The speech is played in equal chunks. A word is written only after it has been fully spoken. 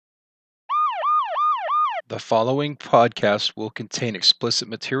The following podcast will contain explicit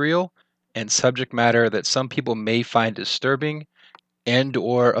material and subject matter that some people may find disturbing and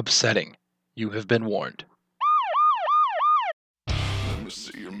or upsetting. You have been warned. Let me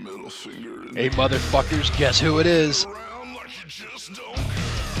see your middle finger in Hey the motherfuckers, guess who it is? around like you just don't care.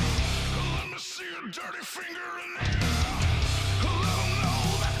 Let me see your dirty finger in the air. Let 'em know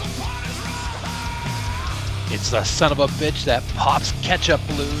that the party's right. It's the son of a bitch that pops ketchup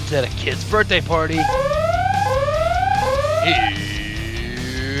balloons at a kid's birthday party.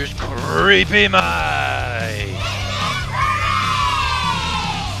 Here's Creepy Mike.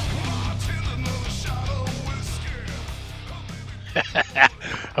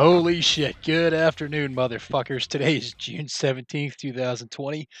 Holy shit. Good afternoon, motherfuckers. Today is June 17th,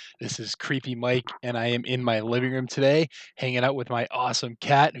 2020. This is Creepy Mike, and I am in my living room today, hanging out with my awesome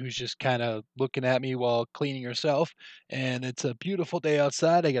cat who's just kind of looking at me while cleaning herself. And it's a beautiful day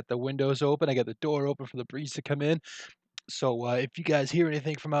outside. I got the windows open, I got the door open for the breeze to come in. So if you guys hear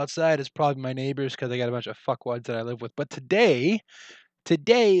anything from outside, it's probably my neighbors because I got a bunch of fuckwads that I live with. But today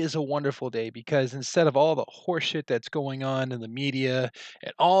is a wonderful day because instead of all the horseshit that's going on in the media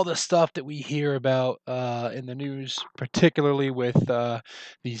and all the stuff that we hear about in the news, particularly with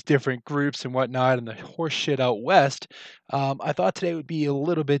these different groups and whatnot and the horseshit out west, I thought today would be a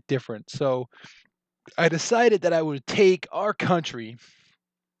little bit different. So I decided that I would take our country,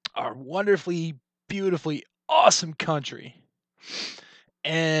 our wonderfully, beautifully awesome country,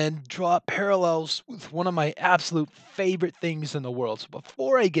 and draw parallels with one of my absolute favorite things in the world. So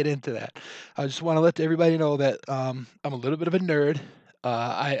before I get into that, I just want to let everybody know that I'm a little bit of a nerd.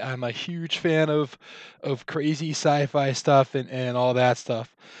 I'm a huge fan of crazy sci-fi stuff and all that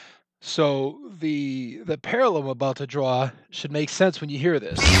stuff. So the parallel I'm about to draw should make sense when you hear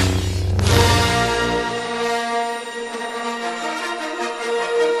this.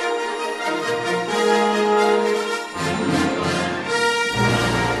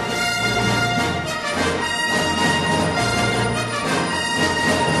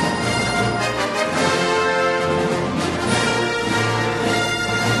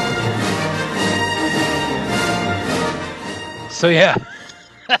 So yeah,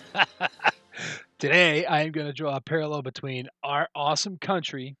 today I am going to draw a parallel between our awesome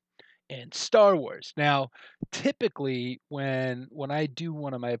country and Star Wars. Now, typically when I do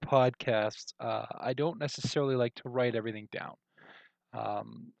one of my podcasts, I don't necessarily like to write everything down.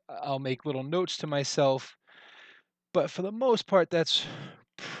 I'll make little notes to myself, but for the most part, that's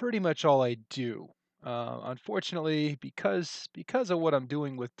pretty much all I do. Unfortunately, because of what I'm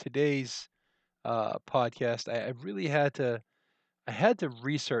doing with today's podcast, I really had to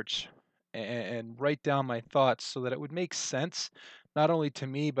research and write down my thoughts so that it would make sense, not only to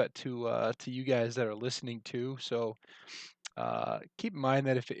me but to you guys that are listening too. So keep in mind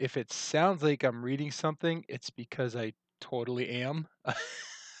that if it sounds like I'm reading something, it's because I totally am.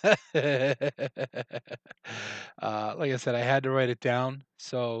 Like I said, I had to write it down.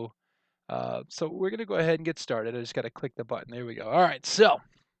 So we're gonna go ahead and get started. I just got to click the button. There we go. All right. So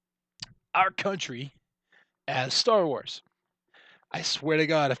our country as Star Wars. I swear to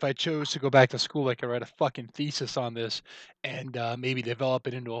God, if I chose to go back to school, I could write a fucking thesis on this and maybe develop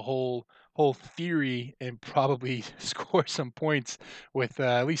it into a whole theory and probably score some points with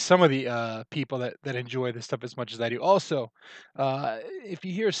at least some of the people that enjoy this stuff as much as I do. Also, if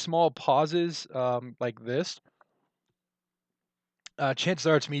you hear small pauses like this, chances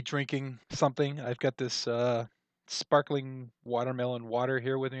are it's me drinking something. I've got this sparkling watermelon water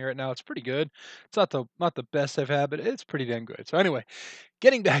here with me right now. It's pretty good. It's not the best I've had, but it's pretty damn good. So anyway,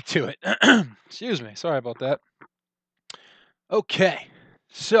 getting back to it. Excuse me. Sorry about that. Okay.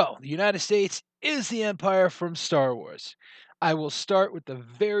 So, the United States is the empire from Star Wars. I will start with the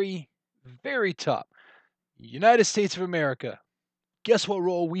very, very top. United States of America. Guess what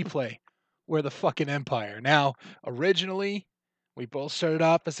role we play? We're the fucking empire. Now, originally, we both started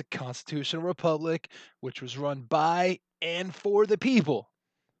off as a constitutional republic, which was run by and for the people.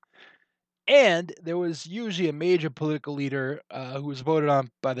 And there was usually a major political leader who was voted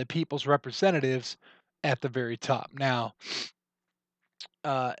on by the people's representatives at the very top. Now,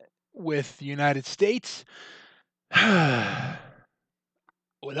 uh, with the United States,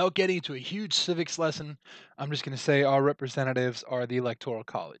 without getting into a huge civics lesson, I'm just going to say our representatives are the Electoral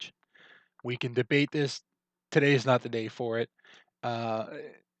College. We can debate this. Today is not the day for it. Uh,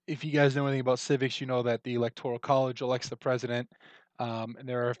 if you guys know anything about civics, you know that the Electoral College elects the president, and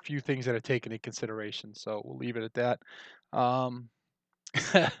there are a few things that are taken into consideration. So we'll leave it at that. Um,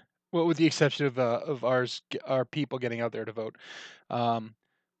 well, with the exception of our people getting out there to vote. Um,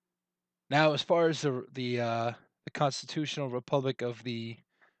 Now, as far as the constitutional republic of the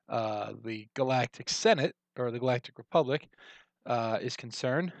Galactic Senate, or the Galactic Republic is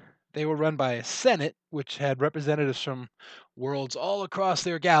concerned, they were run by a Senate, which had representatives from worlds all across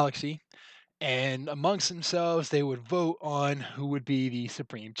their galaxy, and amongst themselves, they would vote on who would be the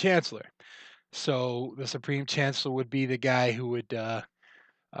Supreme Chancellor. So the Supreme Chancellor would be the guy who would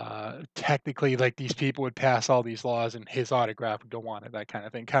technically, like, these people would pass all these laws and his autograph would go on it, that kind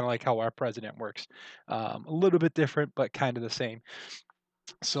of thing, kind of like how our president works. A little bit different, but kind of the same.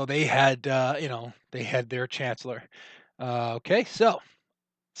 So they had, they had their chancellor. Okay, so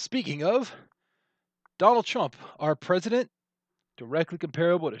speaking of Donald Trump, our president, directly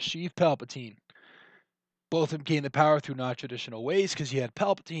comparable to Sheev Palpatine. Both of them gained the power through non-traditional ways because you had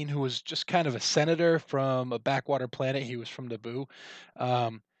Palpatine, who was just kind of a senator from a backwater planet. He was from Naboo,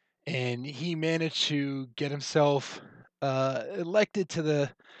 um, and he managed to get himself elected to the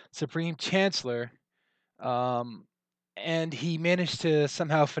Supreme Chancellor, um, and he managed to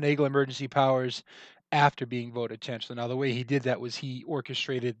somehow finagle emergency powers after being voted Chancellor. Now, the way he did that was he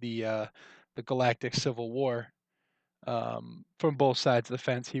orchestrated the Galactic Civil War from both sides of the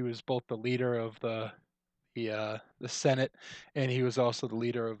fence. He was both the leader of the Senate, and he was also the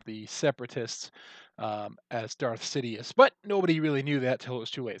leader of the Separatists as Darth Sidious. But nobody really knew that till it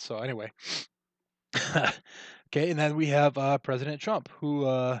was too late. So anyway, okay, and then we have President Trump, who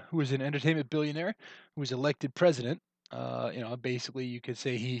is an entertainment billionaire who was elected president. Basically, you could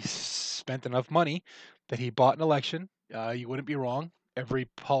say he spent enough money that he bought an election. You wouldn't be wrong. Every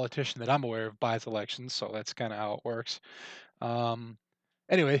politician that I'm aware of buys elections, so that's kind of how it works. Um,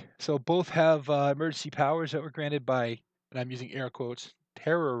 Anyway, so both have emergency powers that were granted by, and I'm using air quotes,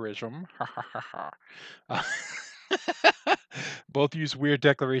 terrorism. Uh, both use weird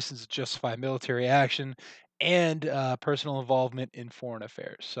declarations to justify military action and personal involvement in foreign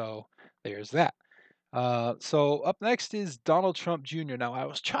affairs. So there's that. So up next is Donald Trump Jr. Now, I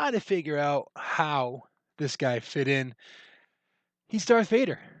was trying to figure out how this guy fit in. He's Darth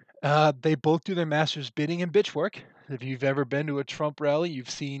Vader. They both do their master's bidding and bitch work. If you've ever been to a Trump rally, you've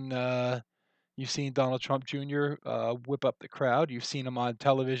seen Donald Trump Jr. Whip up the crowd. You've seen him on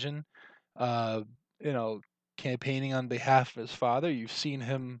television, uh, you know, campaigning on behalf of his father. You've seen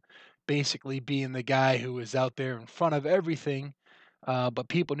him basically being the guy who was out there in front of everything. But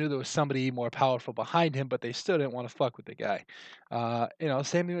people knew there was somebody more powerful behind him, but they still didn't want to fuck with the guy.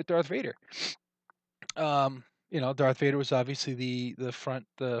 Same thing with Darth Vader. Darth Vader was obviously the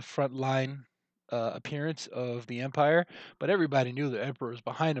front line appearance of the Empire, but everybody knew the Emperor was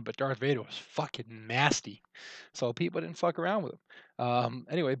behind him. But Darth Vader was fucking nasty, so people didn't fuck around with him.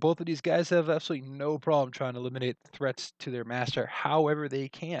 Anyway, both of these guys have absolutely no problem trying to eliminate threats to their master, however they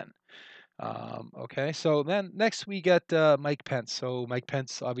can. Okay, so then next we got Mike Pence. So Mike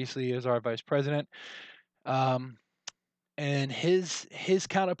Pence obviously is our vice president. Um, and his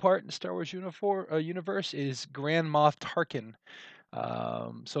counterpart in the Star Wars universe is Grand Moff Tarkin.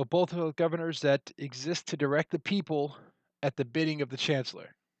 So both are governors that exist to direct the people at the bidding of the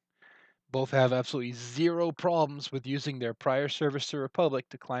Chancellor. Both have absolutely zero problems with using their prior service to the Republic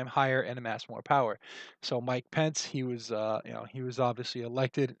to climb higher and amass more power. So Mike Pence, he was obviously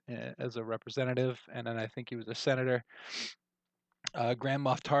elected as a representative, and then I think he was a senator. Grand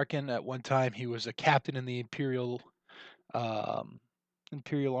Moff Tarkin, at one time, he was a captain in the um,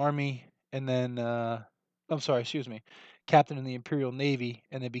 Imperial Army, and then I'm sorry, excuse me, captain in the Imperial Navy,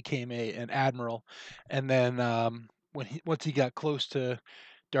 and then became an admiral. And then once he got close to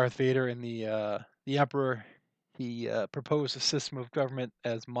Darth Vader and the Emperor, he proposed a system of government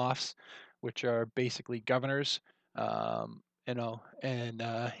as Moffs, which are basically governors. And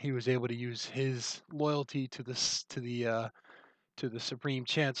he was able to use his loyalty to the Supreme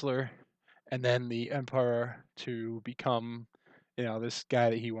Chancellor, and then the Emperor to become, this guy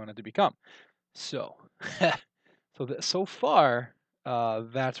that he wanted to become. So, so far,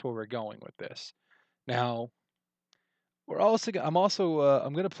 that's where we're going with this. Now, I'm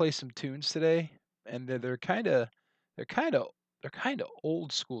gonna play some tunes today, and they're kind of they're kind of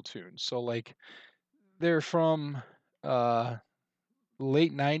old school tunes. So like they're from uh,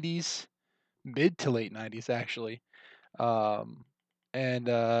 late '90s, mid to late '90s actually, um, and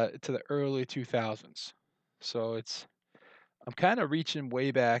to the early 2000s. So I'm kind of reaching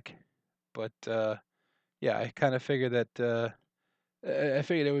way back, but yeah, I kind of figured that I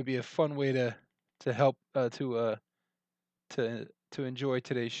figured it would be a fun way to help to enjoy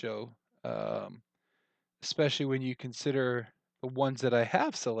today's show, um, especially when you consider the ones that I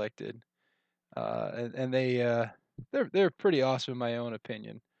have selected, and they're pretty awesome in my own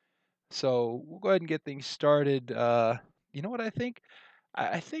opinion. So we'll go ahead and get things started. You know what I think?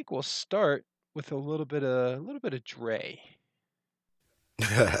 I think we'll start with a little bit of Dre.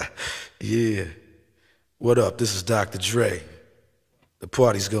 Yeah. What up? This is Dr. Dre. The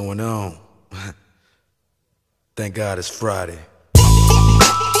party's going on. Thank God it's Friday.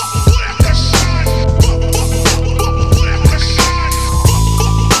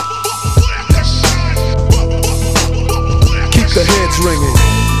 Keep the heads ringing.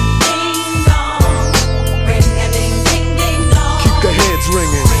 Keep the heads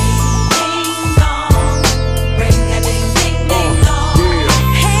ringing.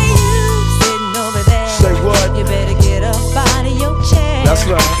 That's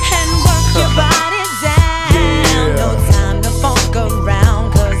right. And work your body down. Yeah. No time to funk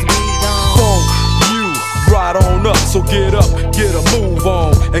around, cause we gon' Funk you right on up, so get up, get a move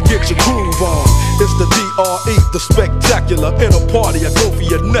on, and get your groove on. It's the DRE, the spectacular. In a party, I go for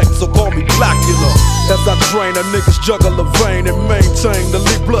your neck, so call me Blackula. As I drain, a niggas juggle a vein and maintain the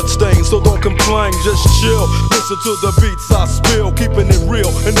lead bloodstains, so don't complain, just chill. Listen to the beats I spill, keeping it real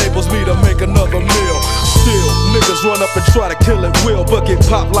enables me to make another meal. Still, niggas run up and try to kill it will, but get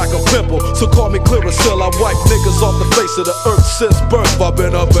popped like a pimple. So call me Clearasil, I wipe niggas off the face of the earth since birth. I've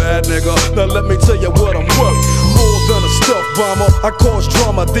been a bad nigga, now let me tell you what I'm worth. More than a stealth bomber, I cause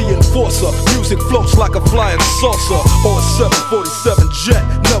drama, the enforcer. Music floats like a flying saucer or a 747 jet.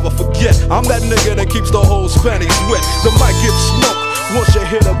 Never forget, I'm that nigga that keeps the whole panties wet. The mic gets smoked once you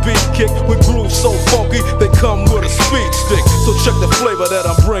hit a beat kick with grooves so funky, they come with a speed stick. So check the flavor that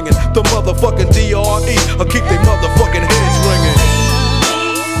I'm bringing. The motherfucking DRE, I'll keep they motherfucking heads ringing.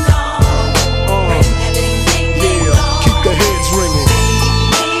 Yeah, keep the heads ringing.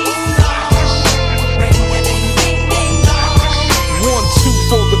 1, 2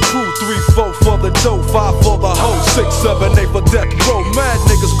 for the crew, 3, 4 for the dough, 5 for the hoe, 6, 7, 8 for death row. Mad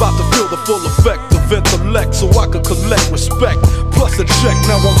niggas about to feel the full effect of intellect, so I can collect respect. Plus a check,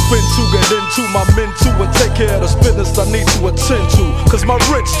 now I'm fin to get into my men too and take care of this business I need to attend to. Cause my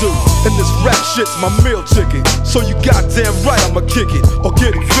rich do, and this rap shit's my meal ticket. So you goddamn right I'ma kick it or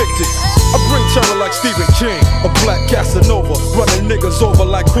get evicted. I bring terror like Stephen King, a black Casanova, running niggas over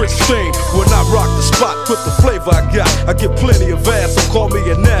like Christine. When I rock the spot with the flavor I got, I get plenty of ass, so call me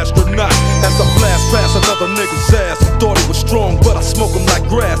an astronaut. As I blast past another nigga's ass, who thought he was strong, but I smoke him like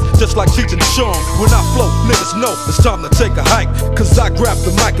grass, just like Cheech and Chong. When I flow, niggas know it's time to take a hike, cause I grab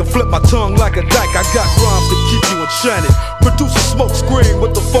the mic and flip my tongue like a dyke. I got rhymes to keep you enchanted, produce a smoke screen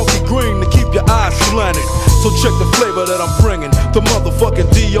with the funky green to keep your eyes slanted. So check the flavor that I'm bringing, the motherfucking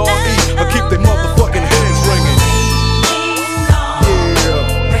DRE, I keep they motherfucking heads ringing. Yeah,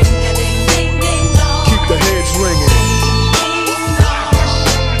 keep the heads ringing.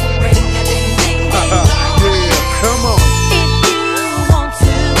 Yeah, come on. if you want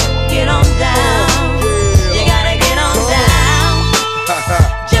to get on down, Yeah. you gotta get on Come on. down.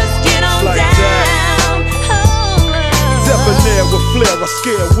 Just get on Like down. that. Debonair with flair, I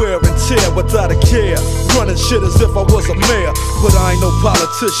scare, wear and tear without a care. Running shit as if I was a mayor, but I ain't no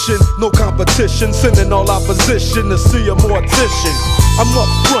politician, no competition. Sending all opposition to see a mortician. I'm up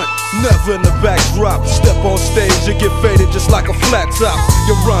front, never in the backdrop. Step on stage, you get faded just like a flat top.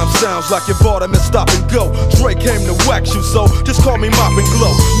 Your rhyme sounds like you bought them and stop and go. Dre came to wax you, so just call me Mop and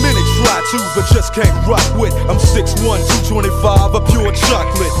Glow. Many try to, but just can't rock with. I'm 6'1", 225, a pure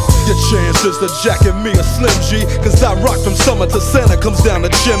chocolate. Your chances to jacket me a Slim G, cause I rock from summer to Santa comes down the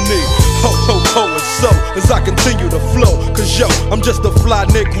chimney. Ho, ho, ho, and so, as I continue to flow, cause yo, I'm just a fly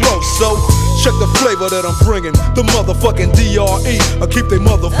Negro, so check the flavor that I'm bringing, the motherfucking DRE, I keep they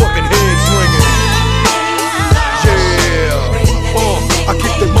motherfucking heads ringing. Yeah, I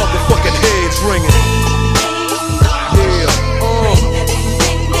keep they motherfucking heads ringing. Yeah,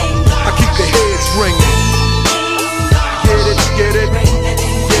 I keep the heads ringing. Get it, get it,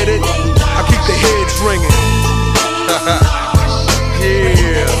 get it, I keep the heads ringing.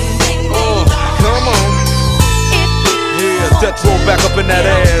 Yeah, come on. Yeah, death roll back up in that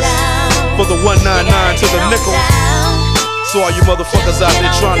ass for the 199 to the nickel. So all you motherfuckers out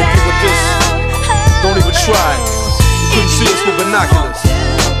there trying to get with this, don't even try it. You couldn't see us with binoculars.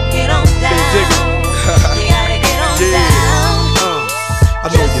 They dig it. Yeah, I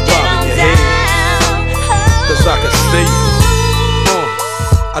know you're bobbing your head, cause I can see you.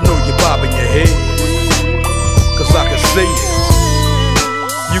 I know you're bobbing your head, cause I can see you.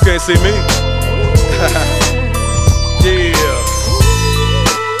 You can't see me. Yeah.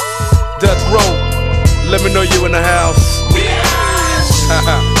 Death Row, let me know you in the house.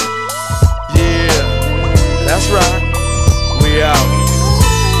 Yeah, that's right. We out.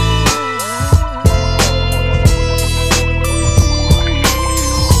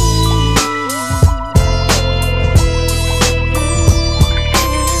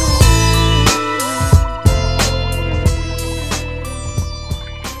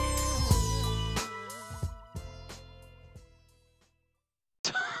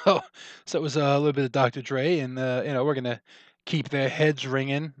 So it was a little bit of Dr. Dre, and we're gonna keep their heads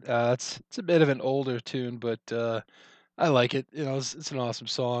ringing. It's a bit of an older tune, but I like it. It's an awesome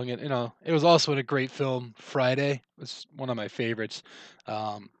song, and it was also in a great film. Friday was one of my favorites.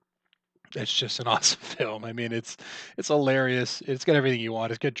 Um, it's just an awesome film. I mean, it's hilarious. It's got everything you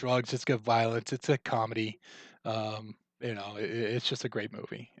want. It's got drugs. It's got violence. It's a comedy. It's just a great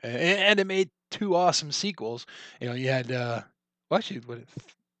movie, and it made two awesome sequels. You had well, actually,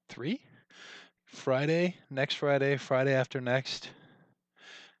 three? Friday, next Friday, Friday after next.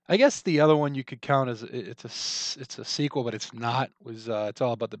 I guess the other one you could count as it's a sequel, but it's not. It's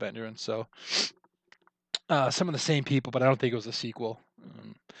all about the Benjamins. So some of the same people, but I don't think it was a sequel.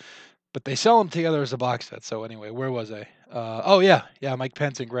 But they sell them together as a box set. So anyway, where was I? Oh yeah, Mike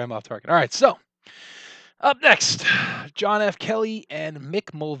Pence and Grand Moff Tarkin. All right, so up next, John F. Kelly and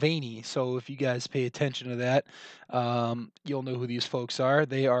Mick Mulvaney. So if you guys pay attention to that, you'll know who these folks are.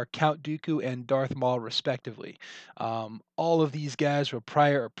 They are Count Dooku and Darth Maul, respectively. All of these guys were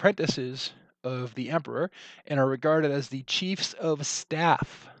prior apprentices of the Emperor and are regarded as the chiefs of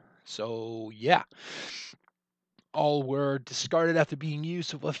staff. So yeah. All were discarded after being used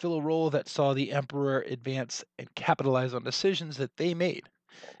to fulfill a role that saw the Emperor advance and capitalize on decisions that they made.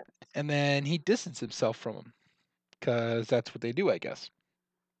 And then he distanced himself from them because that's what they do, I guess.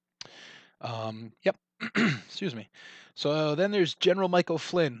 Yep. Excuse me. So then there's General Michael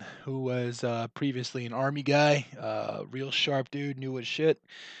Flynn, who was previously an army guy, real sharp dude, knew his shit.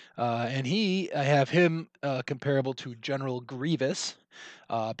 And I have him comparable to General Grievous,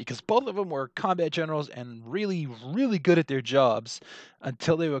 because both of them were combat generals and really, really good at their jobs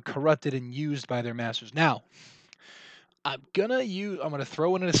until they were corrupted and used by their masters. Now, I'm gonna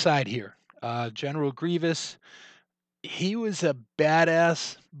throw in an aside here. General Grievous, he was a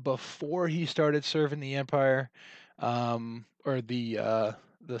badass before he started serving the Empire, or the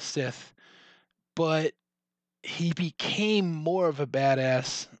Sith, but he became more of a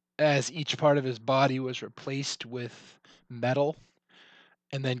badass as each part of his body was replaced with metal,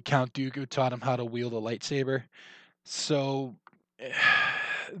 and then Count Dooku taught him how to wield a lightsaber. So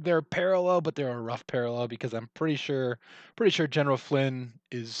they're parallel, but they're a rough parallel because I'm pretty sure General Flynn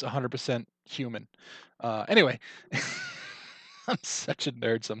is 100% human. Anyway, I'm such a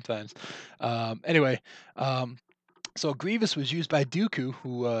nerd sometimes. So Grievous was used by Dooku,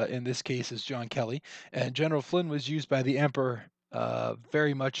 who in this case is John Kelly, and General Flynn was used by the Emperor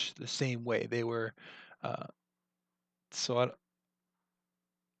very much the same way. They were so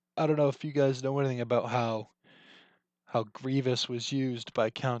I don't know if you guys know anything about how Grievous was used by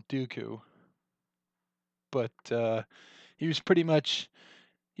Count Dooku, but he was pretty much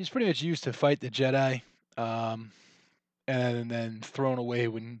used to fight the Jedi, and then thrown away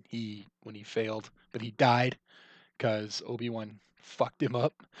when he failed. But he died because Obi-Wan fucked him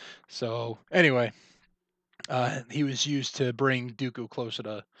up. So anyway, he was used to bring Dooku closer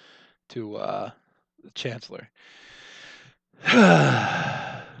to the Chancellor.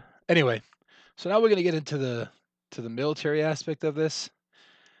 Anyway, so now we're gonna get into the military aspect of this.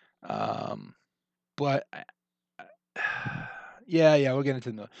 But yeah, we'll get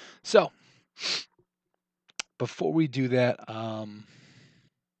into the. So before we do that,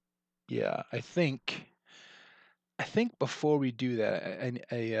 yeah, I think before we do that,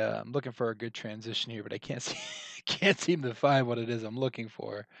 I'm looking for a good transition here, but I can't seem to find what it is I'm looking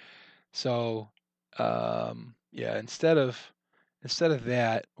for. So yeah, instead of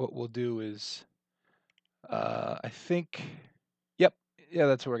that, what we'll do is I think, yep, yeah,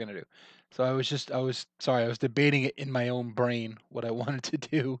 that's what we're gonna do. So I was debating it in my own brain what I wanted to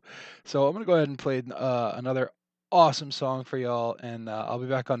do. So I'm gonna go ahead and play another awesome song for y'all, and I'll be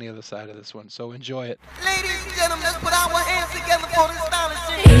back on the other side of this one. So enjoy it. Ladies and gentlemen, let's put our hands together for this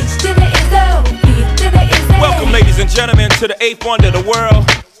astonishing. H to the Izzo, B to the Izzo. Welcome, ladies and gentlemen, to the eighth wonder of the world,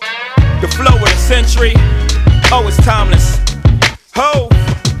 the flow of the century. Oh, it's timeless. Ho!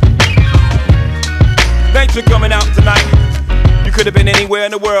 Thanks for coming out tonight. You could have been anywhere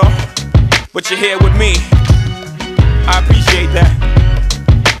in the world, but you're here with me. I appreciate that.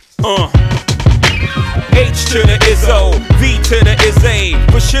 H to the Izzo, V to the Izzy.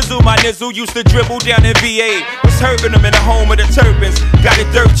 For Shizzle, my nizzle used to dribble down in VA. Was hurting them in the home of the turbans. Got it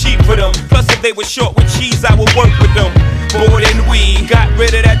dirt cheap for them. Plus, if they were short with cheese, I would work with them. More than we got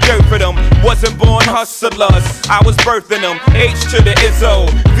rid of that dirt for them. Wasn't born hustlers, I was birthing them. H to the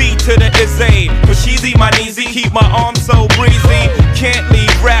Izzo, V to the Izzy. For Sheezy, my kneesy, keep my arms so breezy. Can't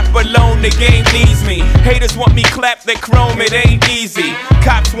leave rap alone, the game needs me. Haters want me clap that chrome, it ain't easy.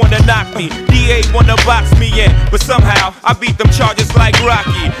 Cops wanna knock me, DA wanna box me in, but somehow I beat them charges like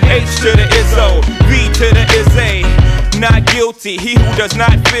Rocky. H to the Izzo, V to the Izzy. not guilty. He who does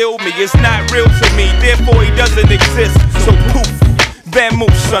not feel me is not real to me, therefore he doesn't exist. So poof,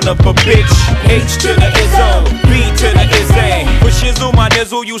 Vamoose, son of a bitch. H to the Izzo, B to the Izzy. For shizzle, my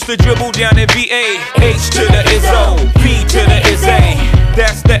nizzle used to dribble down in VA. H to the Izzo, B to the Izzy.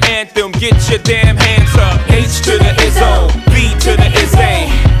 That's the anthem, get your damn hands up. H to the Izzo, B to the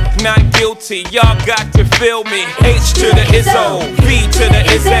Izzy. Not guilty, y'all got to feel me. H to the Izzo, B to the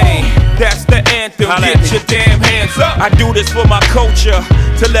Izzy. That's the anthem, get your damn hands up. I do this for my culture,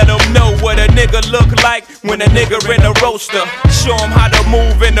 to let them know what a nigga look like when a nigga in a roaster. Show them how to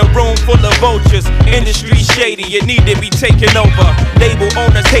move in a room full of vultures. Industry shady, it need to be taken over. Label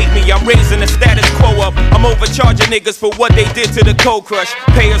owners hate me, I'm raising the status quo up. I'm overcharging niggas for what they did to the Cold Crush.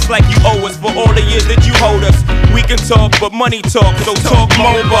 Pay us like you owe us for all the years that you hold us. We can talk, but money talk, so talk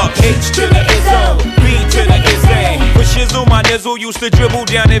more bucks. H to the Izzo, B to the Izzy. For shizzle, my nizzle used to dribble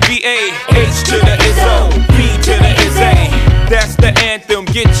down in VA. H to the Izzo, B to the Izzy. That's the anthem,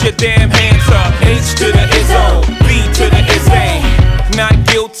 get your damn hands up. H to the Izzo, B to the Izzy. Not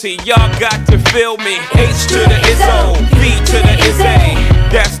guilty, y'all got to feel me. H to the Izzo, B to the Izzy.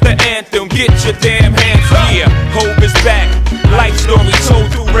 That's the anthem, get your damn hands up. Yeah, Hope is back, life story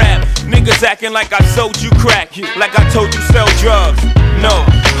told through rap. Niggas acting like I sold you crack, like I told you sell drugs. No,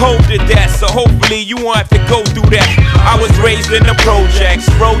 Hope did that, so hopefully you won't have to go through that. I was raised in the projects,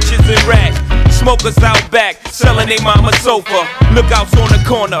 roaches and rats. Smokers out back, selling they mama sofa. Lookouts on the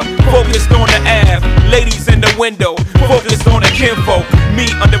corner, focused on the Ave. Ladies in the window, focused on the kinfolk. Me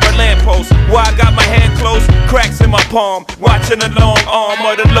under a lamppost, while I got my hand closed, cracks in my palm, watching the long arm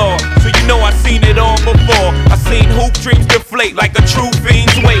of the law. So you know I seen it all before. I seen hoop dreams deflate like a true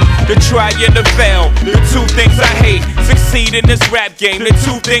fiend's weight. The try and the fail, the two things I hate. Succeed in this rap game, the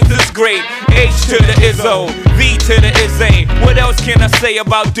two things is great. H to the Izzo, V to the Izzy. What else can I say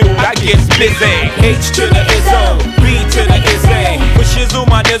about dude? I get busy. H to the Izzo, B to the Izzy. For shizzle,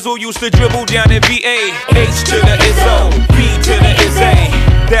 my nizzle used to dribble down in VA. H to the Izzo, B to the Izzy.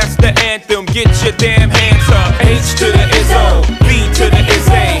 That's the anthem, get your damn hands up. H to the Izzo, B to the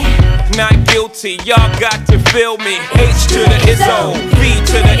Izzy. Not guilty, y'all got to feel me. H to the Izzo, B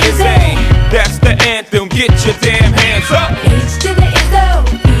to the Izzy. That's the anthem, get your damn hands up. H to the Izzo,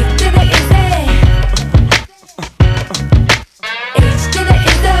 B to the Izzy. H to the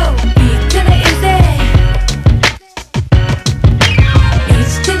Izzo, B to the Izzy.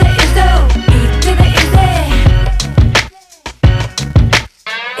 H to the Izzo, B to the Izzy.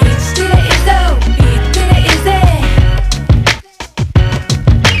 H to the Izzo, B to the Izzy.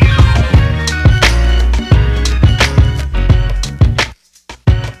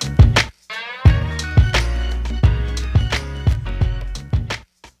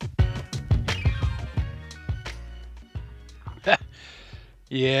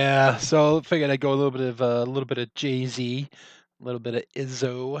 Yeah, so figured I'd go a little bit of Jay Z, a little bit of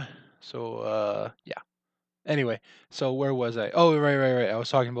Izzo. So yeah. Anyway, so where was I? Oh, right. I was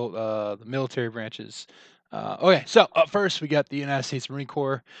talking about the military branches. Okay, so up first we got the United States Marine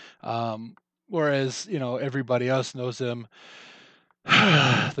Corps. Whereas everybody else knows them,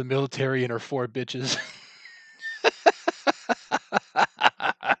 the military and her four bitches.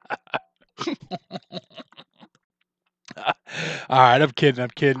 All right, I'm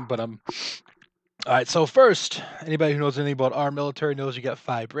kidding, but I'm all right. So first, anybody who knows anything about our military knows you got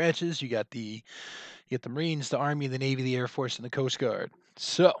five branches. You got the Marines, the Army, the Navy, the Air Force, and the Coast Guard.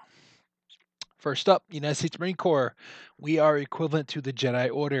 So first up, United States Marine Corps. We are equivalent to the Jedi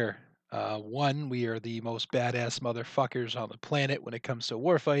Order. One, we are the most badass motherfuckers on the planet when it comes to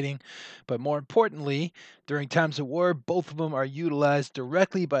warfighting. But more importantly, during times of war, both of them are utilized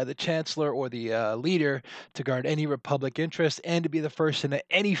directly by the Chancellor or the leader to guard any Republic interest and to be the first into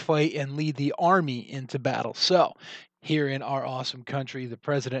any fight and lead the army into battle. So, here in our awesome country, the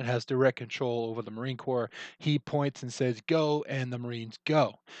president has direct control over the Marine Corps. He points and says, go, and the Marines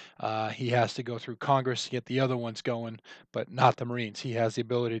go. He has to go through Congress to get the other ones going, but not the Marines. He has the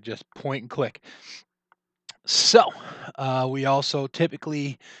ability to just point and click. So, we also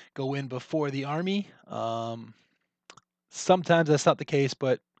typically go in before the Army. Sometimes that's not the case,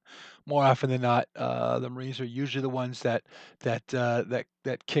 but more often than not, the Marines are usually the ones that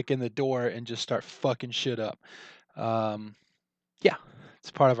kick in the door and just start fucking shit up. Yeah,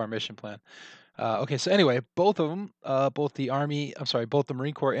 it's part of our mission plan. Okay, so anyway, both of them, both the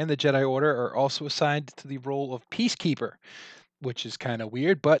Marine Corps and the Jedi Order are also assigned to the role of peacekeeper, which is kind of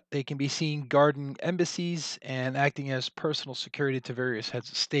weird, but they can be seen guarding embassies and acting as personal security to various heads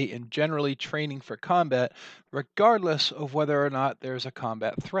of state and generally training for combat, regardless of whether or not there's a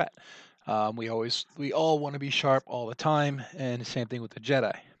combat threat. We all want to be sharp all the time, and the same thing with the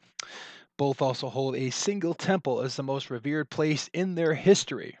Jedi. both also hold a single temple as the most revered place in their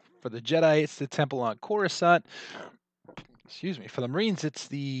history. For the Jedi, it's the temple on Coruscant. Excuse me. For the Marines,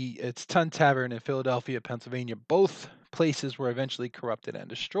 it's Tun Tavern in Philadelphia, Pennsylvania. Both places were eventually corrupted and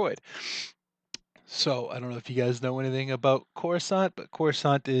destroyed. So I don't know if you guys know anything about Coruscant, but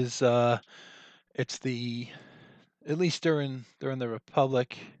Coruscant is it's the at least during the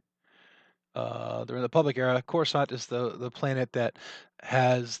Republic during the Public era, Coruscant is the planet that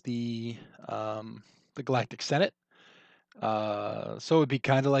has the Galactic Senate. So it would be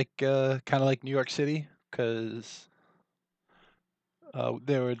kind of like New York City, because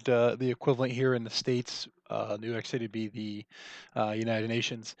there would the equivalent here in the states, New York City would be the United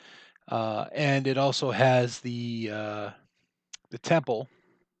Nations, and it also has the temple,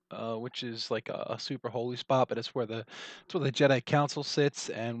 which is like a super holy spot, but it's where the Jedi Council sits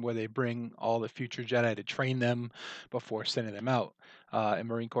and where they bring all the future Jedi to train them before sending them out. In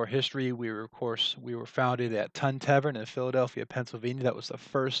Marine Corps history, we were founded at Tun Tavern in Philadelphia, Pennsylvania. That was the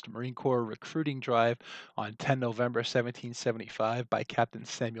first Marine Corps recruiting drive on 10 November 1775 by Captain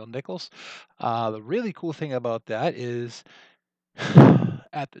Samuel Nichols. The really cool thing about that is,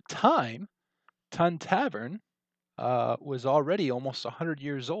 at the time, Tun Tavern was already almost 100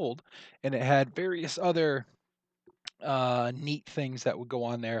 years old, and it had various other neat things that would go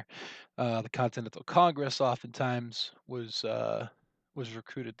on there. The Continental Congress oftentimes was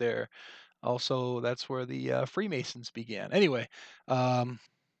recruited there. Also, that's where the Freemasons began. Anyway, um,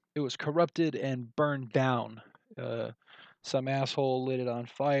 it was corrupted and burned down. Uh, some asshole lit it on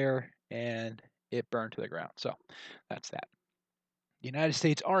fire, and it burned to the ground. So that's that. The United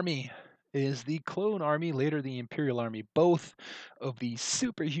States Army is the clone army, later the Imperial Army. Both of these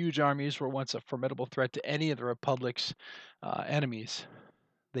super huge armies were once a formidable threat to any of the Republic's enemies.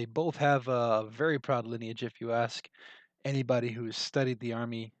 They both have a very proud lineage, if you ask anybody who's studied the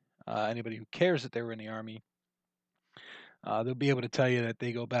Army, anybody who cares that they were in the Army. They'll be able to tell you that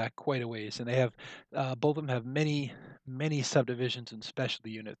they go back quite a ways, and they have both of them have many subdivisions and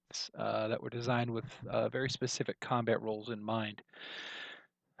specialty units that were designed with very specific combat roles in mind.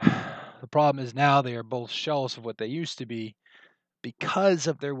 The problem is now they are both shells of what they used to be because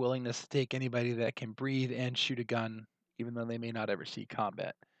of their willingness to take anybody that can breathe and shoot a gun, even though they may not ever see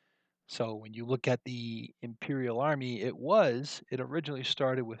combat. So when you look at the Imperial Army, it originally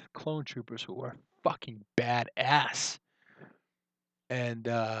started with clone troopers who were fucking badass, and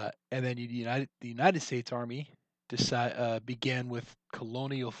then the United States Army began with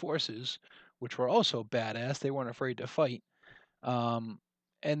colonial forces, which were also badass. They weren't afraid to fight. Um,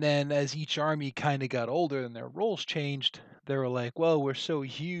 and then as each army kind of got older and their roles changed, they were like, well, we're so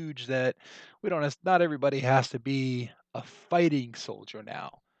huge that not everybody has to be a fighting soldier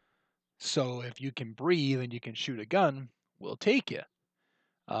now. So if you can breathe and you can shoot a gun, we'll take you.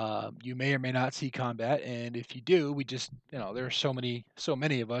 You may or may not see combat, and if you do, we just, there are so many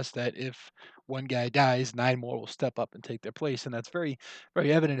of us that if one guy dies, 9 more will step up and take their place, and that's very,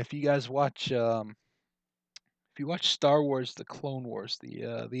 very evident if you guys watch. If you watch Star Wars: The Clone Wars,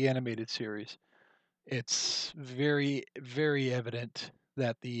 the animated series, it's very, very evident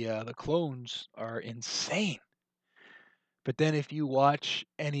that the clones are insane. But then if you watch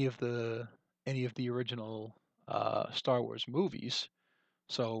any of the original Star Wars movies,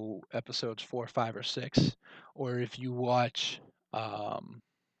 so episodes 4, 5, or 6, or if you watch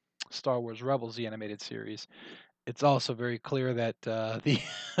Star Wars Rebels, the animated series, it's also very clear that the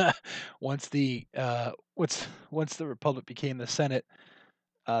once the once the Republic became the Senate,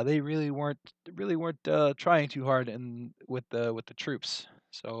 they really weren't trying too hard in with the troops.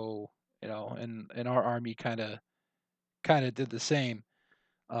 So and our army kind of did the same.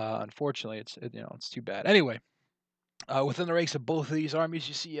 Unfortunately, it's too bad. Anyway, within the ranks of both of these armies,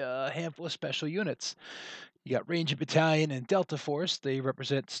 you see a handful of special units. You got Ranger Battalion and Delta Force. They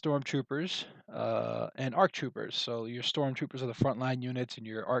represent stormtroopers and ARC troopers. So your stormtroopers are the frontline units, and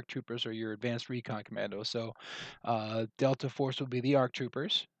your ARC troopers are your advanced recon commandos. So Delta Force will be the ARC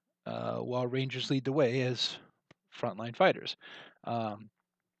troopers, while Rangers lead the way as frontline fighters.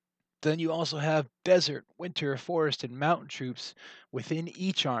 Then you also have desert, winter, forest, and mountain troops within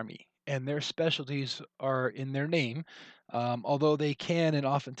each army, and their specialties are in their name, although they can and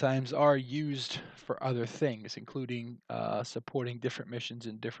oftentimes are used for other things, including supporting different missions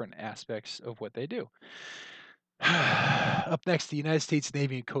in different aspects of what they do. Up next, the United States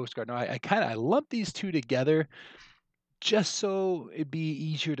Navy and Coast Guard. Now, I lump these two together just so it'd be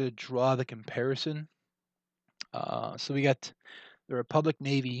easier to draw the comparison. So we got the Republic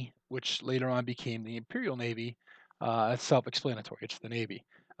Navy, which later on became the Imperial Navy. It's self-explanatory. It's the Navy.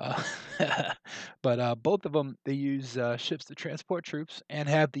 Uh, but both of them, they use ships to transport troops and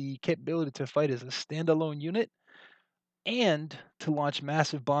have the capability to fight as a standalone unit and to launch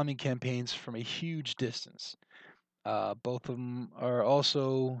massive bombing campaigns from a huge distance. Both of them are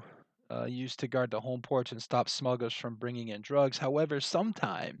also used to guard the home ports and stop smugglers from bringing in drugs. However,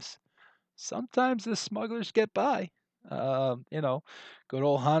 sometimes the smugglers get by. You know, good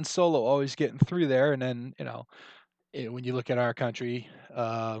old Han Solo always getting through there, and then when you look at our country,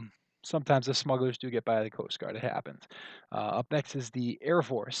 sometimes the smugglers do get by the Coast Guard. It happens. Up next is the Air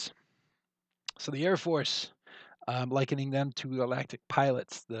Force. So the Air Force, likening them to galactic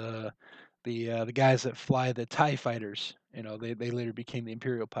pilots, the guys that fly the Tie fighters. They later became the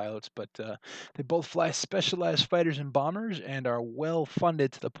Imperial pilots, but they both fly specialized fighters and bombers and are well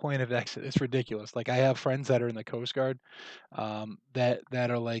funded to the point of exit. It's ridiculous. Like I have friends that are in the Coast Guard, that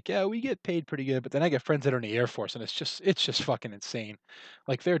are like, yeah, we get paid pretty good, but then I get friends that are in the Air Force, and it's just fucking insane.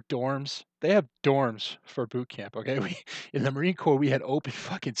 Like their dorms, they have dorms for boot camp. Okay, we in the Marine Corps we had open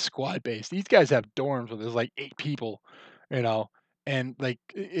fucking squad base. These guys have dorms where there's like 8 people, you know, and like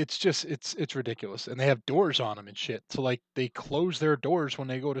it's ridiculous, and they have doors on them and shit. So like they close their doors when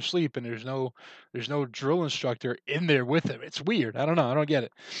they go to sleep, and there's no drill instructor in there with them. It's weird. I don't know. I don't get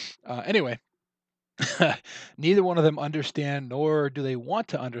it. Anyway, neither one of them understand, nor do they want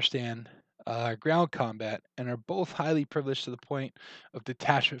to understand, ground combat, and are both highly privileged to the point of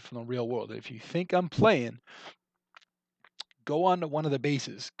detachment from the real world. If you think I'm playing, go on to one of the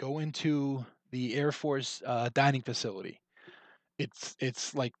bases. Go into the Air Force dining facility.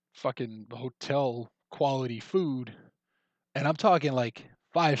 It's like fucking hotel quality food, and I'm talking like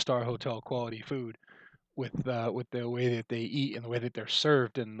 5-star hotel quality food with the way that they eat and the way that they're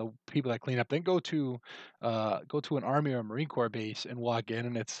served and the people that clean up. Then go to an Army or Marine Corps base and walk in,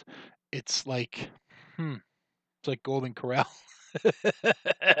 and it's like hmm, it's like Golden Corral.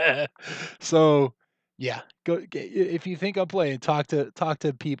 So yeah, if you think I'm playing, talk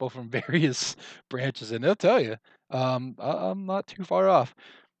to people from various branches, and they'll tell you. I'm not too far off.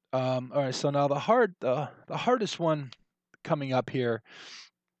 All right, so now the hardest one coming up here,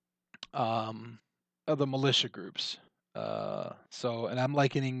 um, are the militia groups. And I'm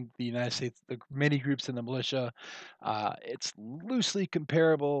likening the United States, the many groups in the militia. It's loosely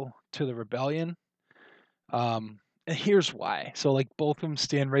comparable to the rebellion. And here's why. So, like, both of them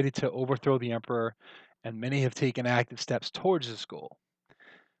stand ready to overthrow the emperor, and many have taken active steps towards this goal.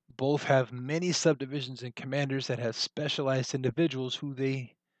 Both have many subdivisions and commanders that have specialized individuals who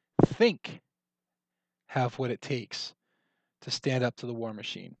they think have what it takes to stand up to the war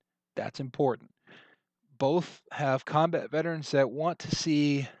machine. That's important. Both have combat veterans that want to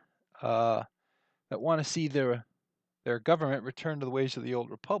see uh, their government return to the ways of the old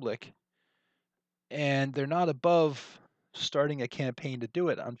republic, and they're not above starting a campaign to do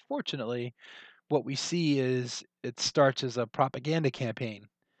it. Unfortunately, what we see is it starts as a propaganda campaign,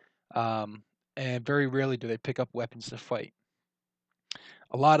 and very rarely do they pick up weapons to fight.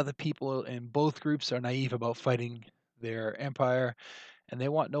 A lot of the people in both groups are naive about fighting their empire, and they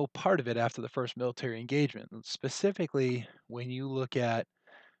want no part of it after the first military engagement. And specifically, when you look at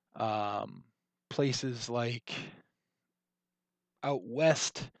um, places like out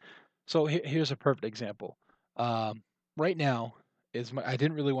west. So here's a perfect example. Um, right now I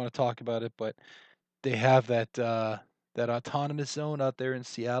didn't really want to talk about it, but they have that autonomous zone out there in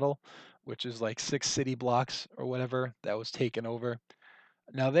Seattle, which is like 6 city blocks or whatever that was taken over.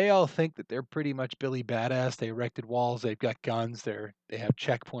 Now they all think that they're pretty much Billy Badass. They erected walls, they've got guns, they have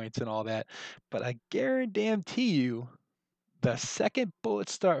checkpoints and all that. But I guarantee you, the second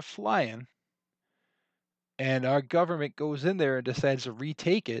bullets start flying and our government goes in there and decides to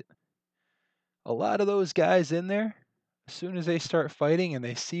retake it, a lot of those guys in there, as soon as they start fighting and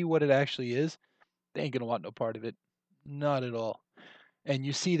they see what it actually is, they ain't gonna want no part of it. Not at all. And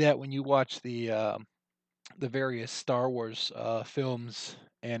you see that when you watch the various Star Wars films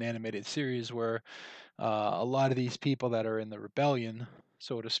and animated series, where a lot of these people that are in the rebellion,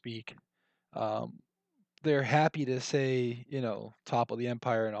 so to speak, um, they're happy to say, topple the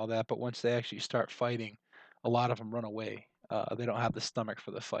empire and all that, but once they actually start fighting, a lot of them run away. They don't have the stomach for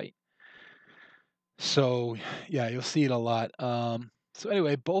the fight. So yeah, you'll see it a lot. So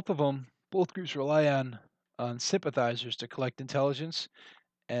anyway, both groups rely on sympathizers to collect intelligence,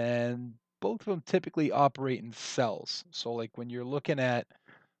 and both of them typically operate in cells. So like when you're looking at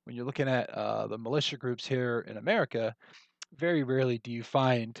the militia groups here in America, very rarely do you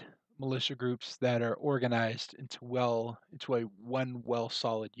find militia groups that are organized into a one well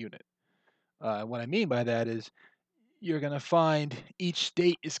solid unit. What I mean by that is you're going to find each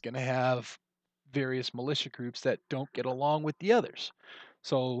state is going to have various militia groups that don't get along with the others.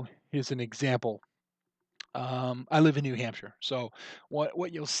 So here's an example. I live in New Hampshire, so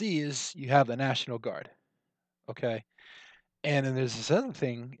what you'll see is you have the National Guard, okay, and then there's this other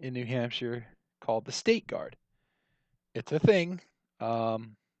thing in New Hampshire called the State Guard. It's a thing.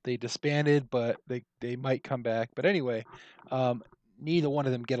 They disbanded, but they might come back. But anyway, um, neither one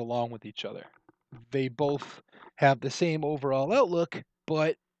of them get along with each other. They both have the same overall outlook,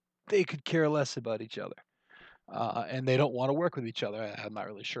 but they could care less about each other. And they don't want to work with each other. I'm not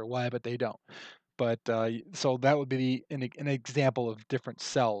really sure why, but they don't. But so that would be an example of different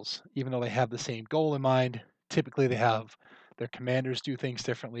cells, even though they have the same goal in mind. Typically, they have their commanders do things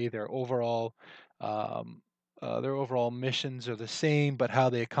differently. Um, their overall missions are the same, but how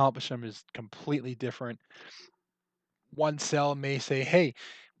they accomplish them is completely different. One cell may say, "Hey,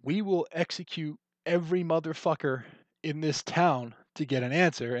 we will execute every motherfucker in this town to get an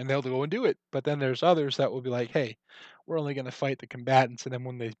answer," and they'll go and do it. But then there's others that will be like, "Hey, we're only going to fight the combatants, and then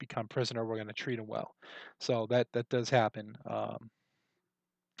when they become prisoner, we're going to treat them well." So that does happen.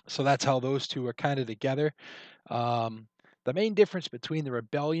 So that's how those two are kind of together. Um, the main difference between the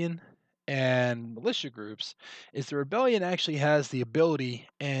rebellion and militia groups is the rebellion actually has the ability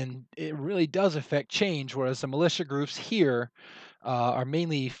and it really does affect change, whereas the militia groups here are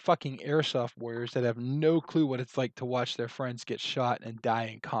mainly fucking airsoft warriors that have no clue what it's like to watch their friends get shot and die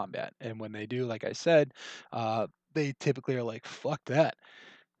in combat. And when they do, like I said, they typically are like, fuck that.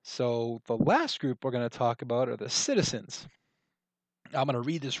 So the last group we're going to talk about are the citizens. I'm going to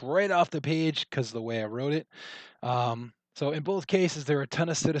read this right off the page because of the way I wrote it. So in both cases, there are a ton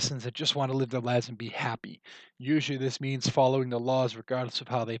of citizens that just want to live their lives and be happy. Usually, this means following the laws regardless of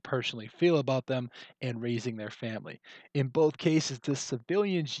how they personally feel about them and raising their family. In both cases, the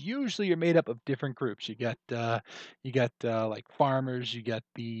civilians usually are made up of different groups. You got like farmers, you got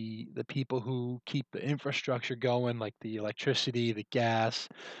the people who keep the infrastructure going, like the electricity, the gas,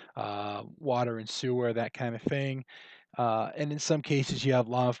 water and sewer, that kind of thing. And in some cases, you have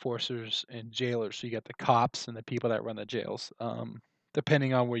law enforcers and jailers. So you got the cops and the people that run the jails.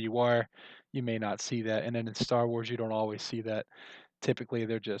 Depending on where you are, you may not see that. And then in Star Wars, you don't always see that. Typically,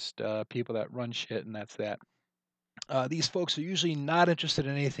 they're just people that run shit, and that's that. These folks are usually not interested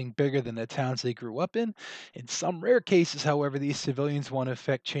in anything bigger than the towns they grew up in. In some rare cases, however, these civilians want to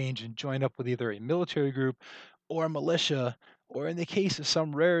effect change and join up with either a military group or a militia, or in the case of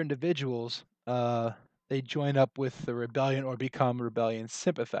some rare individuals, they join up with the rebellion or become rebellion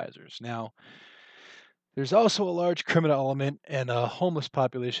sympathizers. Now, there's also a large criminal element and a homeless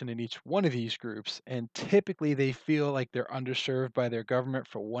population in each one of these groups, and typically they feel like they're underserved by their government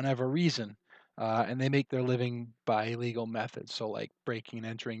for whatever reason, and they make their living by illegal methods, so like breaking and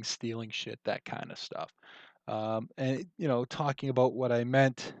entering, stealing shit, that kind of stuff. And talking about what I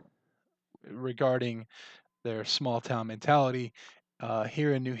meant regarding their small town mentality,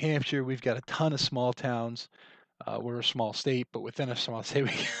 here in New Hampshire, we've got a ton of small towns. We're a small state, but within a small state,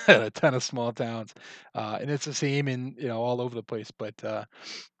 we got a ton of small towns, and it's the same in all over the place. But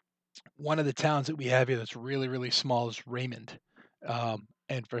one of the towns that we have here that's really really small is Raymond,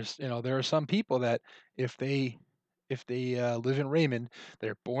 and there are some people that if they live in Raymond,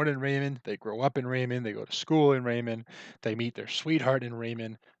 they're born in Raymond, they grow up in Raymond, they go to school in Raymond, they meet their sweetheart in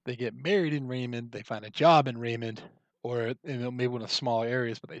Raymond, they get married in Raymond, they find a job in Raymond, or maybe one of smaller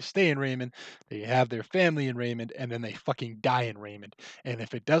areas, but they stay in Raymond, they have their family in Raymond, and then they fucking die in Raymond. And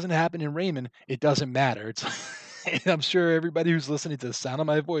if it doesn't happen in Raymond, it doesn't matter. It's I'm sure everybody who's listening to the sound of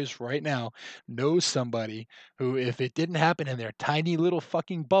my voice right now knows somebody who, if it didn't happen in their tiny little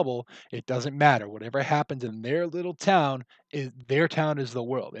fucking bubble, it doesn't matter. Whatever happens in their little town is their town is the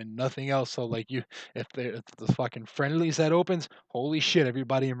world and nothing else. So like if the fucking Friendlies that opens, holy shit,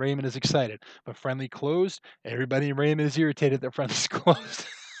 everybody in Raymond is excited. But Friendly closed, everybody in Raymond is irritated that Friendly's closed.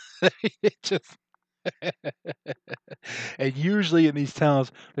 It just and usually in these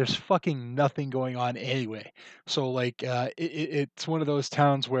towns, there's fucking nothing going on anyway. So like, it's one of those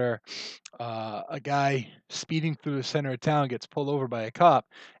towns where a guy speeding through the center of town gets pulled over by a cop,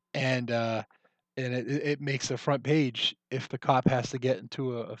 and it makes the front page if the cop has to get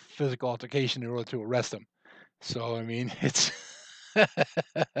into a physical altercation in order to arrest him. So I mean, it's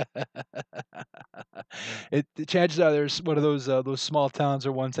the chances are there's one of those small towns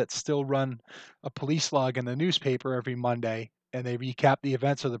or ones that still run a police log in the newspaper every Monday, and they recap the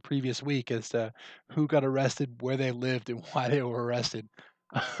events of the previous week as to who got arrested, where they lived, and why they were arrested.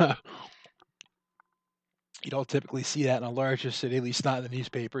 You don't typically see that in a larger city, at least not in the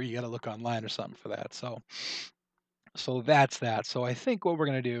newspaper. You got to look online or something for that. So that's that. So I think what we're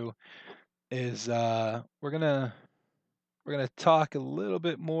gonna do is we're gonna talk a little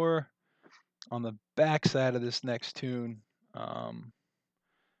bit more on the backside of this next tune. Um,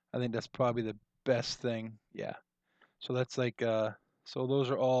 I think that's probably the best thing. Yeah. So that's like so those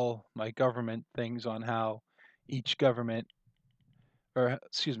are all my government things on how each government, or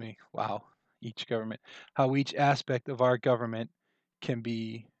excuse me, wow, each government, how each aspect of our government can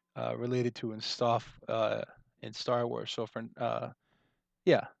be related to and stuff in Star Wars. So for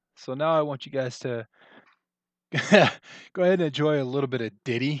yeah, so now I want you guys to go ahead and enjoy a little bit of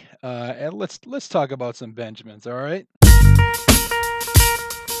Diddy, and let's talk about some Benjamins. All right.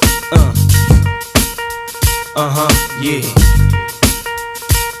 Yeah.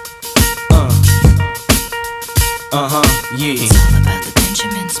 Yeah. It's all about the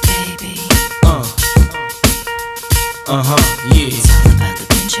Benjamins, baby. Yeah. It's all about the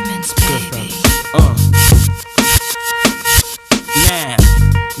Benjamins, baby. Now,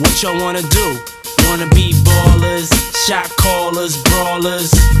 what y'all wanna do? Wanna be ballers, shot callers,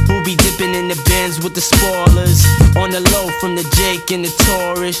 brawlers, who be dipping in the Benz with the spoilers. On the low from the Jake and the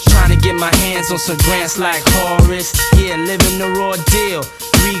Taurus, trying to get my hands on some grants like Horace. Yeah, living the raw deal,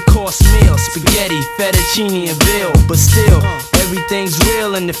 3-course meal, spaghetti, fettuccine and veal. But still, everything's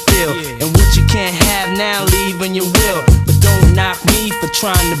real in the field, and what you can't have now, leave when you will. But don't knock me for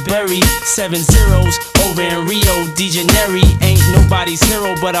trying to bury 7 zeros over in Rio de Janeiro. Ain't nobody's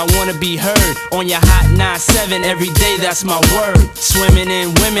hero, but I wanna be heard on your hot 9-7 every day, that's my word. Swimming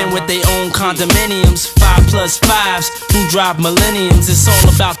in women with their own condominiums, 5+5s who drive millenniums. It's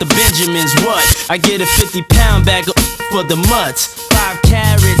all about the Benjamins. What? I get a 50-pound bag for the mutts, 5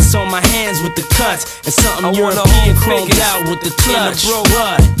 carats on my hands with the cuts, and something European chromed out with the clutch.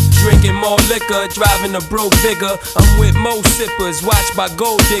 What? Drinking more liquor, driving a broke bigger. I'm with mo sippers, watched by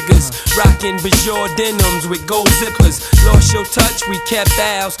gold diggers. Rocking Bajor denims with gold zippers. Lost your touch, we kept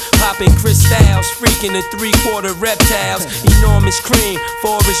ours. Popping crystals, freaking the 3/4 reptiles. Enormous cream,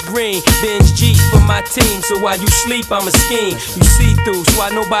 forest green. Benz G for my team, so while you sleep, I'm a scheme. You see through, so why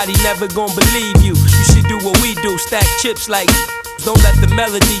nobody never gonna believe you. You should do what we do, stack chips like. Don't let the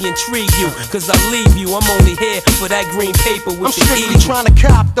melody intrigue you, cause I leave you. I'm only here for that green paper with I'm the strictly eagle. trying to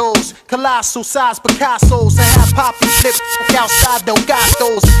cop those colossal size Picassos and have Poppy flip outside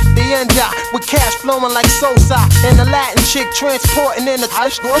Delgados. The end up with cash flowing like Sosa, and the Latin chick transporting in a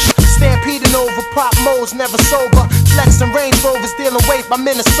stampeding over pop modes, never sober. Flexing Range Rovers, dealing weight by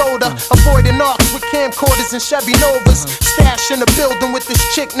Minnesota. Avoiding arcs with camcorders and Chevy Novas. Stash in the building with this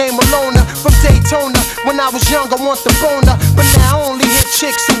chick named Alona from Daytona. When I was young, I want the boner, but now I only hit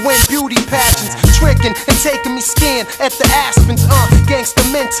chicks who win beauty pageants, tricking and taking me skiing at the Aspens. Gangsta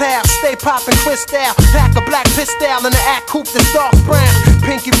mental, stay popping crystal, pack a black pistol in the act coupe that's dark brown.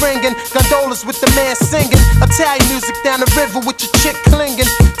 Pinky ringing, gondolas with the man singing. Italian music down the river with your chick clinging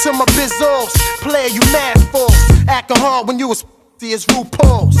to my bizzos. Player, you mad fools, acting hard when you was as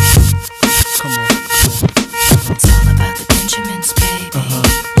RuPaul's. Come on. It's all about the Benjamins, baby.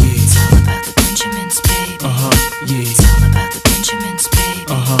 Yeah. It's all about the Benjamins, baby. Yeah. It's all about the Benjamins, baby.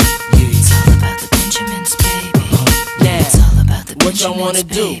 Yeah. It's all about the Benjamins, baby. Now, It's all about the what y'all wanna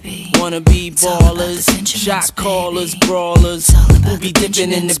Benjamins, do? baby. Wanna be It's all about the ballers, Benjamins, shot callers, baby. brawlers, It's all who about be the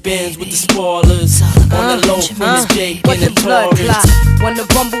dipping in the Benjamins, Benz with the baby. spoilers. It's all about On the the low from the Benjamins. Jake What and the the blood Taurus. clot? Wanna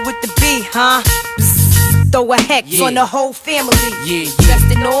rumble with the B, huh? Bzzz, throw a hex Yeah. on the whole family. Yeah, yeah.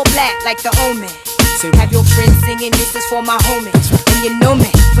 Dressed in all black like the omen. Say Have your friends singing, this is for my homies. And you know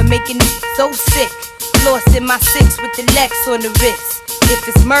me for making it so sick. Lost in my 6 with the Lex on the wrist. If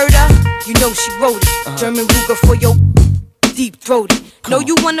it's murder, you know she wrote it. German Ruger for your deep throated. Know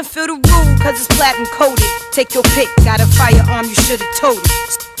you wanna feel the rule, cause it's platinum coated. Take your pick, got a firearm, you should've told it.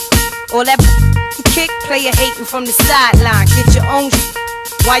 All that kick, player hating from the sideline. Get your own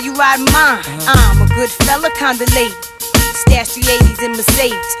why you riding mine? I'm a good fella, kinda lady. Stash 380s in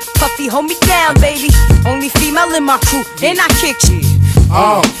Mercedes. Puffy, hold me down, baby. Only female in my crew, and I kick shit.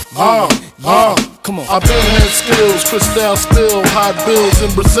 Come on. I've been had skills, Cristal spill, hot bills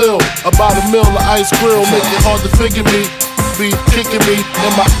in Brazil. About a mill of ice grill, make it hard to figure me. Be kicking me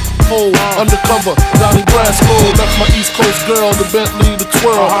in my hole, undercover, Donnie Brasco. Left my East Coast girl, the Bentley, the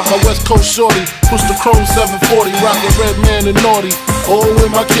twirl. My West Coast shorty, push the chrome 740, rockin' red man and naughty. Oh,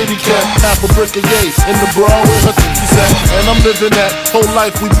 with my kitty cat, half a brick of yay, in the bra with her titties at. And I'm living that whole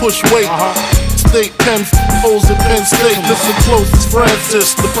life we push weight. State, 10 O's in Penn State. Listen close, it's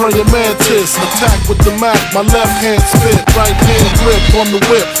Francis, the praying mantis. Attack with the Mac, my left hand spit, right hand grip on the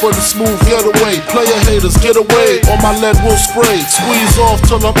whip for the smooth getaway. Player haters, get away, or my lead will spray. Squeeze off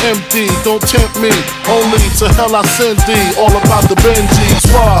till I'm empty, don't tempt me. Only to hell I send thee, all about the Benjis.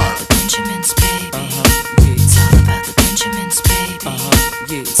 Why? Benjamins, baby. It's all about the Benjamins, baby.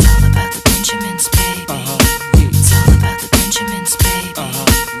 It's all about the Benjamins, baby. It's all about the Benjamins, baby.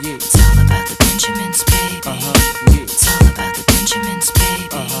 It's all about the Benjamins, baby. It's all about the Benjamins,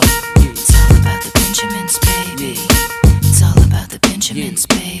 baby.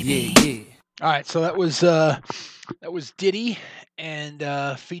 baby. Yeah, yeah. All right, so that was Diddy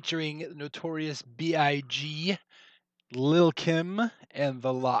and featuring the Notorious B.I.G., Lil Kim, and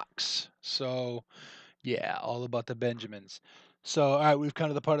the Locks. So yeah, all about the Benjamins. So all right, we've come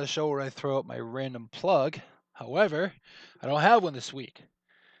to the part of the show where I throw out my random plug. However, I don't have one this week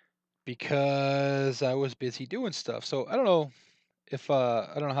because I was busy doing stuff. So I don't know if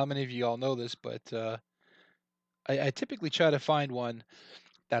I don't know how many of you all know this, but I typically try to find one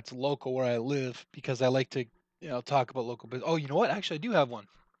that's local where I live because I like to, talk about local business. Oh, you know what? Actually, I do have one.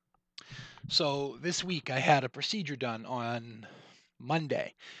 So this week I had a procedure done on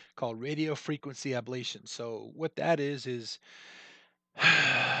Monday called radio frequency ablation. So what that is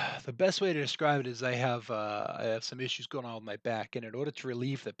the best way to describe it is I have some issues going on with my back, and in order to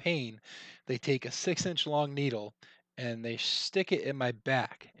relieve the pain, they take a 6-inch long needle and they stick it in my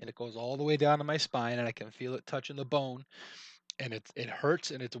back, and it goes all the way down to my spine, and I can feel it touching the bone, and it hurts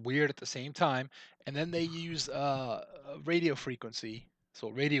and it's weird at the same time. And then they use radio frequency, so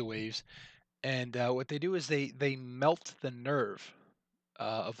radio waves, and what they do is they melt the nerve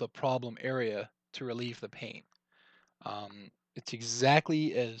of the problem area to relieve the pain. It's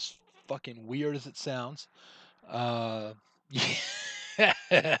exactly as fucking weird as it sounds. Uh, yeah.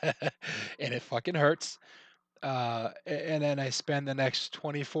 And it fucking hurts. And then I spend the next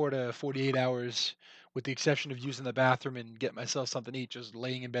 24 to 48 hours, with the exception of using the bathroom and get myself something to eat, just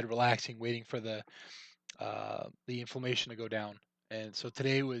laying in bed, relaxing, waiting for the inflammation to go down. And so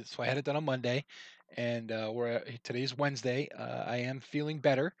so I had it done on Monday, and today's Wednesday. I am feeling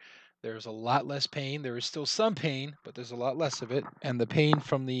better. There's a lot less pain. There is still some pain, but there's a lot less of it. And the pain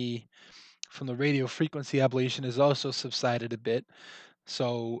from the radio frequency ablation has also subsided a bit.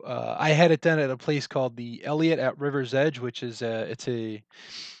 So I had it done at a place called the Elliott at River's Edge, which is it's a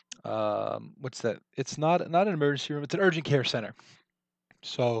what's that? It's not an emergency room. It's an urgent care center.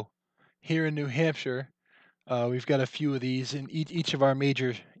 So here in New Hampshire, we've got a few of these, and each of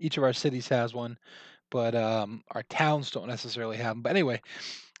our cities has one, but our towns don't necessarily have them. But anyway,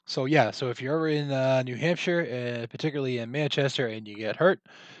 so yeah, so if you're ever in New Hampshire, particularly in Manchester, and you get hurt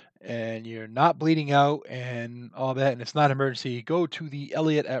and you're not bleeding out and all that, and it's not emergency, go to the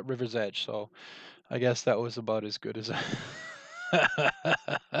Elliott at River's Edge. So I guess that was about as good as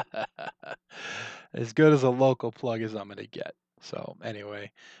as good as a local plug as I'm gonna get. So anyway,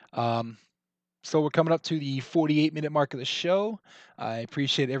 um, so we're coming up to the 48-minute mark of the show. I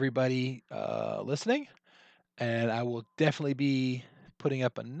appreciate everybody listening, and I will definitely be putting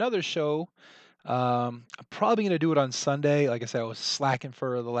up another show. I'm probably going to do it on Sunday. Like I said, I was slacking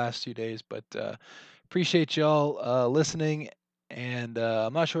for the last 2 days, but appreciate y'all listening. And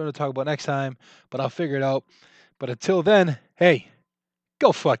I'm not sure what to talk about next time, but I'll figure it out. But until then, hey,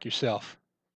 go fuck yourself.